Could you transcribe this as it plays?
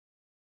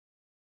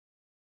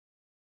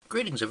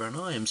Greetings everyone,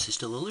 I am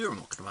Sister Lily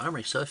from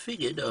Armory, so I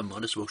figured I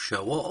might as well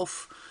show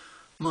off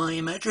my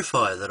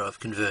imagifier that I've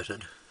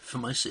converted for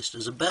my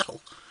Sisters of Battle.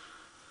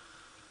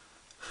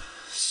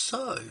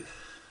 So,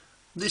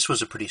 this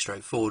was a pretty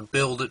straightforward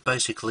build.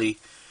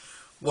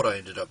 What I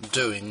ended up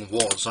doing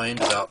was I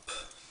ended up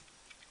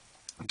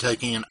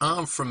taking an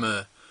arm from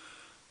a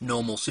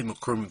normal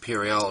Simulacrum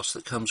Imperialis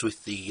that comes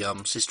with the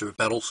Sister of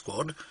Battle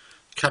squad,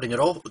 cutting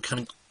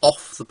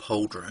off the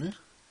pauldron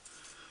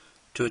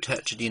to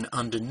attach it in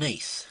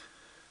underneath.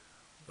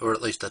 Or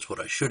at least that's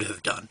what I should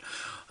have done.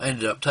 I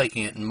ended up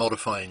taking it and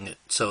modifying it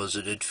so as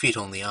it'd fit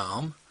on the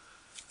arm.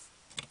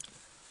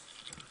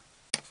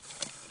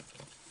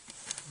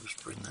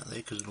 Just bring that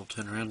there because it'll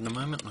turn around in a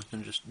moment and I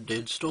can just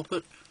dead stop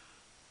it.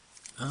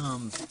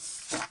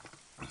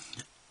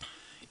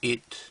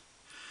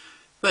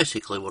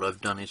 Basically what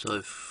I've done is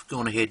I've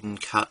gone ahead and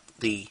cut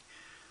the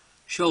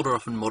shoulder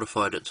off and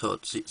modified it so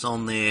it sits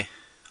on there.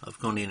 I've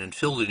gone in and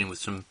filled it in with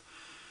some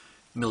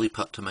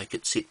milliput to make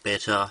it sit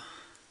better.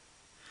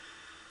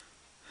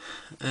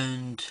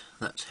 And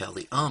that's how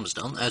the arm's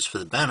done. As for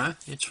the banner,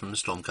 it's from the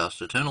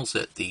Stormcast Eternal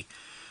set, the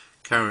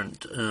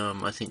current,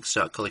 I think,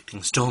 Start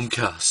Collecting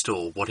Stormcast,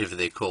 or whatever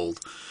they're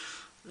called.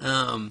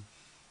 And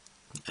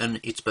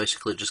it's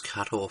basically just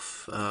cut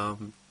off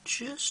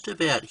just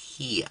about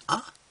here.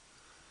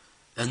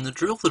 And the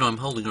drill that I'm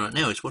holding right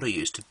now is what I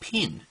use to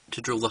pin,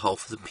 to drill the hole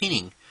for the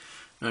pinning.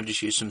 And I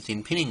just use some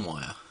thin pinning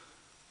wire.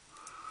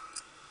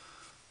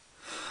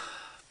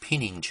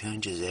 Pinning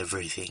changes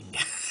everything.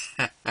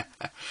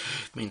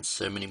 Means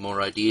so many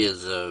more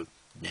ideas are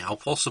now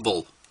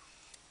possible.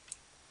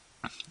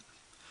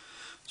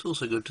 It's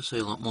also good to see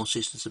a lot more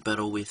Sisters of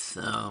Battle with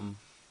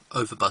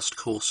overbust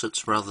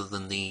corsets rather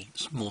than the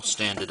more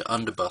standard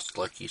underbust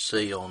like you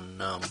see on...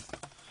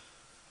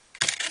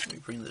 let me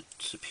bring the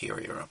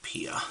Superior up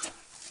here.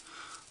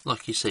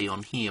 Like you see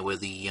on here where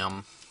the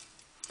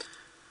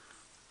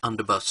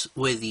underbust,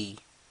 where the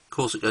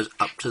corset goes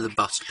up to the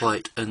bust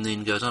plate and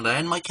then goes under,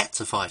 and my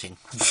cats are fighting.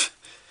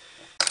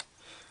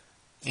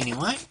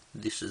 Anyway,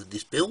 this is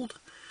this build,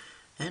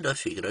 and I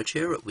figured I'd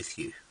share it with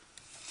you.